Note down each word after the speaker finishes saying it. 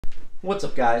What's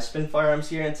up guys, Spin Firearms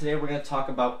here, and today we're going to talk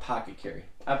about pocket carry.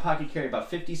 I pocket carry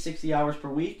about 50-60 hours per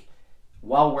week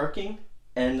while working,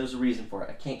 and there's a reason for it.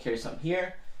 I can't carry something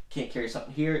here, can't carry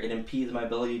something here, it impedes my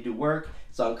ability to do work,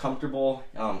 it's uncomfortable,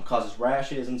 causes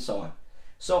rashes and so on.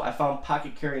 So I found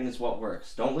pocket carrying is what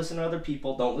works. Don't listen to other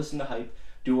people, don't listen to hype,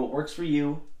 do what works for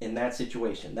you in that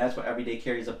situation. That's what everyday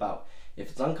carry is about. If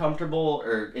it's uncomfortable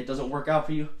or it doesn't work out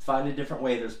for you, find a different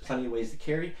way. There's plenty of ways to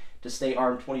carry to stay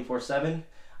armed 24/7.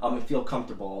 And feel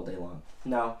comfortable all day long.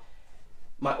 Now,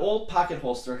 my old pocket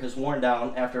holster has worn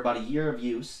down after about a year of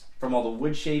use from all the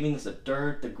wood shavings, the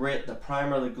dirt, the grit, the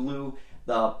primer, the glue,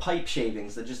 the pipe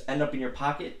shavings that just end up in your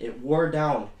pocket. It wore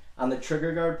down on the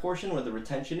trigger guard portion where the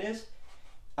retention is,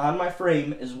 on my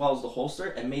frame as well as the holster,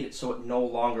 and made it so it no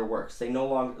longer works. There's no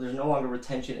longer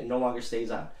retention, it no longer stays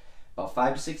on. About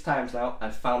 5 to 6 times now,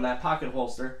 I've found that pocket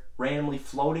holster randomly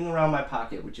floating around my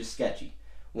pocket, which is sketchy.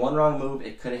 One wrong move,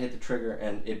 it could have hit the trigger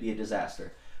and it'd be a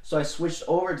disaster. So I switched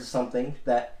over to something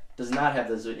that does not have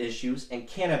those issues and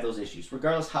can have those issues.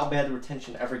 Regardless how bad the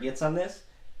retention ever gets on this,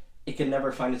 it can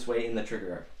never find its way in the trigger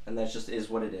guard. And that just is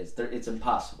what it is. It's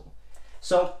impossible.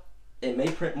 So it may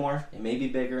print more, it may be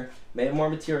bigger, may have more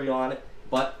material on it,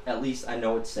 but at least I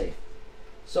know it's safe.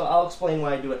 So I'll explain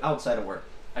why I do it outside of work.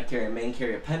 I carry a main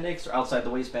carry appendix or outside the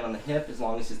waistband on the hip as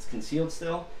long as it's concealed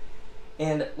still.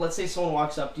 And let's say someone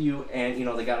walks up to you and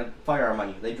they got a firearm on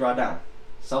you, they draw down.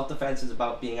 Self-defense is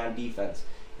about being on defense.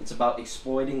 It's about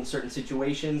exploiting certain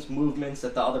situations, movements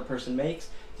that the other person makes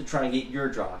to try and get your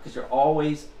draw, because you're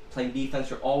always playing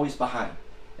defense, you're always behind.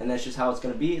 And that's just how it's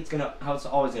going to be, how it's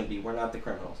always going to be. We're not the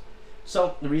criminals.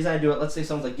 So the reason I do it, let's say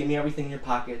someone's like, give me everything in your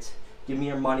pockets, give me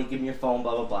your money, give me your phone,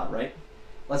 blah, blah, blah, right?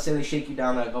 Let's say they shake you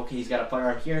down, like, okay, he's got a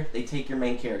firearm here, they take your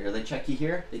main carrier, they check you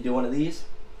here, they do one of these,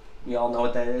 we all know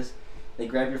what that is. They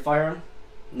grab your firearm,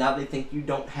 now they think you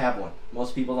don't have one.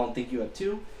 Most people don't think you have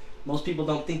two. Most people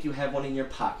don't think you have one in your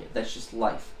pocket. That's just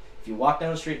life. If you walk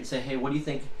down the street and say, hey, what do you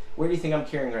think, where do you think I'm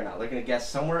carrying right now? They're going to guess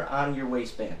somewhere on your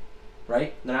waistband,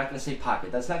 right? They're not going to say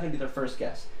pocket. That's not going to be their first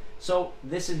guess. So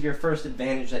this is your first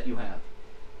advantage that you have.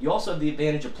 You also have the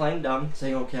advantage of playing dumb,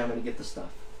 saying, okay, I'm going to get the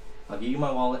stuff. I'll give you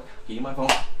my wallet, I'll give you my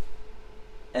phone,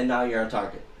 and now you're on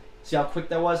target. See how quick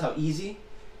that was, how easy?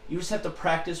 You just have to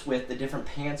practice with the different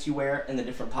pants you wear and the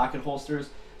different pocket holsters,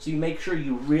 so you make sure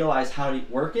you realize how to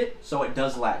work it so it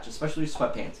does latch, especially with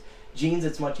sweatpants. Jeans,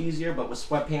 it's much easier, but with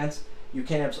sweatpants, you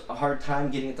can have a hard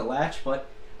time getting it to latch, but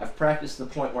I've practiced to the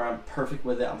point where I'm perfect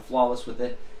with it, I'm flawless with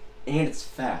it, and it's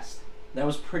fast. That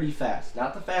was pretty fast.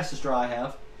 Not the fastest draw I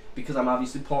have, because I'm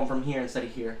obviously pulling from here instead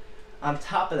of here. On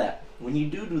top of that, when you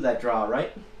do that draw,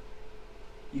 right,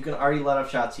 you can already let off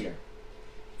shots here.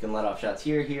 You can let off shots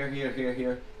here, here, here, here,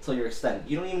 here, until you're extended.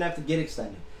 You don't even have to get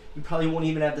extended. You probably won't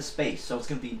even have the space, so it's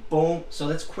going to be boom. So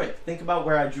that's quick. Think about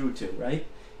where I drew to, right?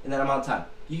 In that amount of time.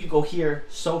 You could go here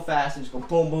so fast and just go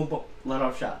boom, boom, boom, let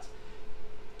off shots.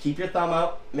 Keep your thumb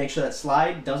out. Make sure that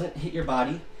slide doesn't hit your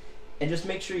body, and just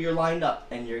make sure you're lined up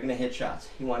and you're going to hit shots.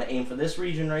 You want to aim for this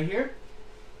region right here,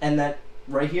 and then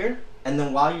right here, and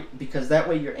then because that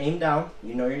way you're aimed down,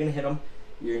 you know you're going to hit them,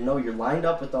 you know you're lined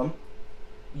up with them.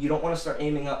 You don't want to start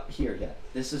aiming up here yet.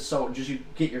 This is so just you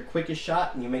get your quickest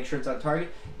shot and you make sure it's on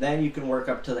target, then you can work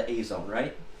up to the A zone,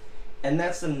 right? And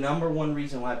that's the #1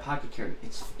 reason why I pocket carry.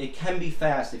 It can be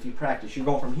fast if you practice. You're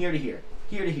going from here to here,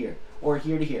 here to here, or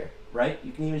here to here, right?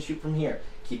 You can even shoot from here.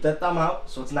 Keep that thumb out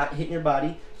so it's not hitting your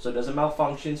body, so it doesn't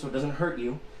malfunction, so it doesn't hurt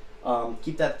you.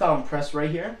 Keep that thumb pressed right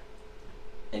here,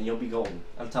 and you'll be golden.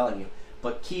 I'm telling you.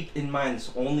 But keep in mind, this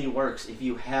only works if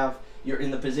you're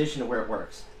in the position where it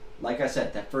works. Like I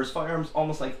said, that first firearm's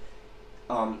almost like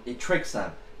it tricks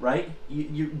them, right?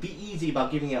 You be easy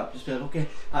about giving up. Just be like, okay,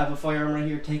 I have a firearm right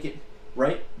here, take it,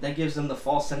 right? That gives them the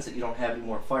false sense that you don't have any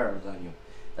more firearms on you.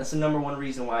 That's the #1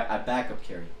 reason why I backup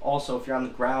carry. Also, if you're on the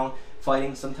ground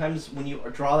fighting, sometimes when you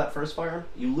draw that first firearm,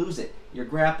 you lose it. You're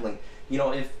grappling.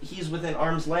 If he's within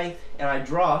arm's length and I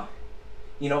draw,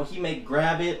 he may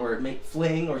grab it or it may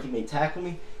fling or he may tackle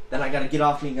me, then I got to get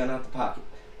off me, gun out the pocket,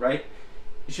 right?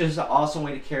 It's just an awesome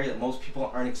way to carry that most people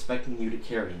aren't expecting you to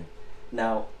carry it.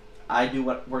 Now, I do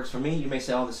what works for me. You may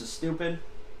say, oh, this is stupid.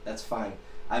 That's fine.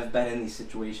 I've been in these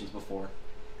situations before.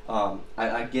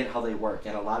 I get how they work,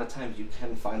 and a lot of times you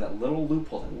can find that little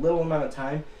loophole, that little amount of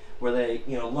time where they,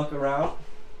 look around,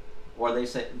 or they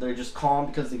say they're just calm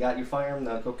because they got your firearm.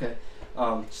 They're like, okay,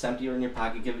 just empty it in your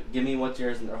pocket. Give me what's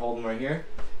yours, and they're holding right here.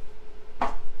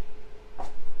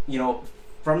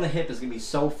 From the hip is gonna be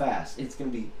so fast. It's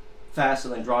gonna be faster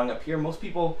than drawing up here. Most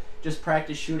people just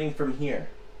practice shooting from here.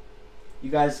 You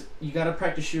guys, you got to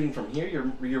practice shooting from here.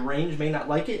 Your range may not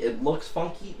like it. It looks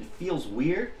funky. It feels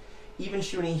weird. Even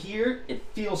shooting here, it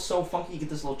feels so funky. You get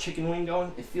this little chicken wing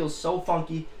going. It feels so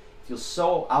funky. It feels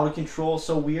so out of control,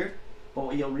 so weird. But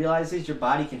what you'll realize is your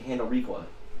body can handle recoil.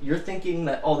 You're thinking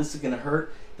that, oh, this is going to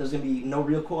hurt. There's going to be no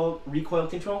recoil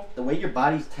control. The way your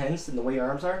body's tensed and the way your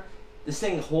arms are, this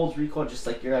thing holds recoil just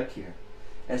like you're out here.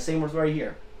 And same with right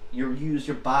here. You use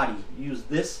your body. You use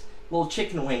this little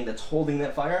chicken wing that's holding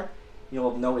that firearm.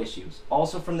 You'll have no issues.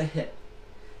 Also from the hip.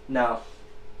 Now,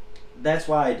 that's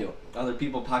why I do it. Other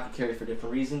people pocket carry for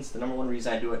different reasons. The number one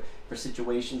reason I do it for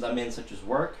situations I'm in, such as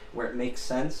work, where it makes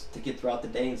sense to get throughout the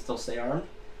day and still stay armed.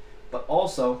 But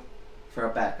also for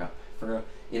a backup, for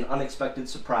an unexpected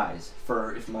surprise,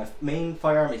 for if my main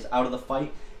firearm is out of the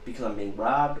fight because I'm being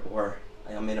robbed or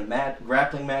I'm in a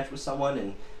grappling match with someone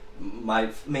and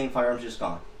my main firearm's just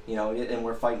gone, you know, and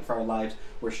we're fighting for our lives,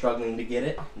 we're struggling to get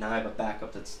it. Now I have a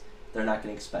backup that's they're not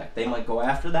going to expect. They might go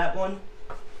after that one,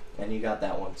 and you got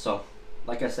that one. So,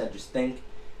 like I said, just think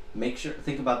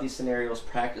about these scenarios,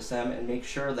 practice them, and make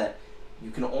sure that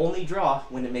you can only draw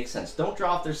when it makes sense. Don't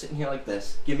draw if they're sitting here like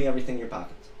this. Give me everything in your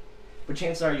pockets. But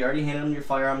chances are you already handed them your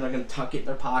firearm. They're going to tuck it in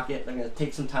their pocket. They're going to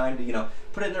take some time to, you know,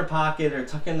 put it in their pocket or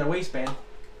tuck it in their waistband.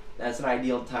 That's an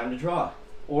ideal time to draw.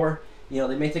 Or, you know,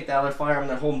 they may take the other firearm and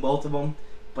they're holding both of them,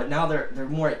 but now they're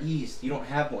more at ease. You don't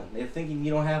have one. They're thinking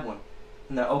you don't have one.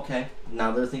 And they're okay.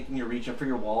 Now they're thinking you're reaching for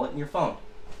your wallet and your phone.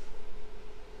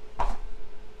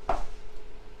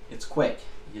 It's quick.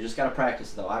 You just got to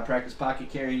practice, though. I practice pocket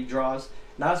carry draws,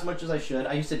 not as much as I should.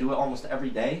 I used to do it almost every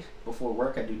day before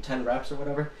work. I do 10 reps or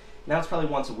whatever. Now it's probably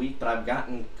once a week, but I've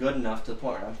gotten good enough to the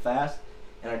point where I'm fast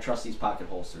and I trust these pocket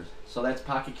holsters. So that's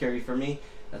pocket carry for me.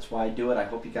 That's why I do it. I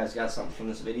hope you guys got something from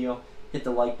this video. Hit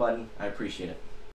the like button. I appreciate it.